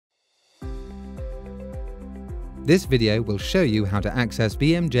This video will show you how to access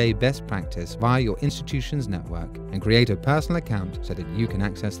BMJ Best Practice via your institution's network and create a personal account so that you can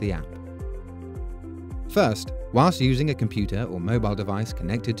access the app. First, whilst using a computer or mobile device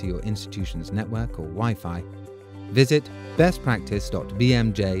connected to your institution's network or Wi-Fi, visit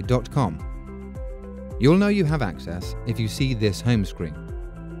bestpractice.bmj.com. You'll know you have access if you see this home screen.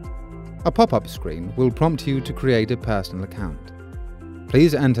 A pop-up screen will prompt you to create a personal account.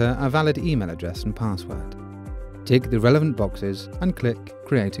 Please enter a valid email address and password. Tick the relevant boxes and click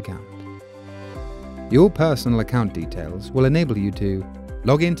Create Account. Your personal account details will enable you to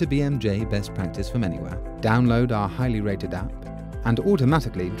log into BMJ Best Practice from anywhere, download our highly rated app, and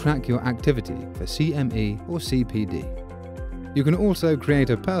automatically track your activity for CME or CPD. You can also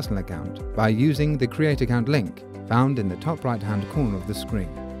create a personal account by using the Create Account link found in the top right-hand corner of the screen.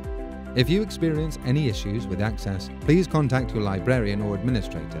 If you experience any issues with access, please contact your librarian or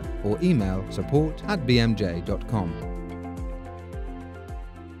administrator or email support@bmj.com.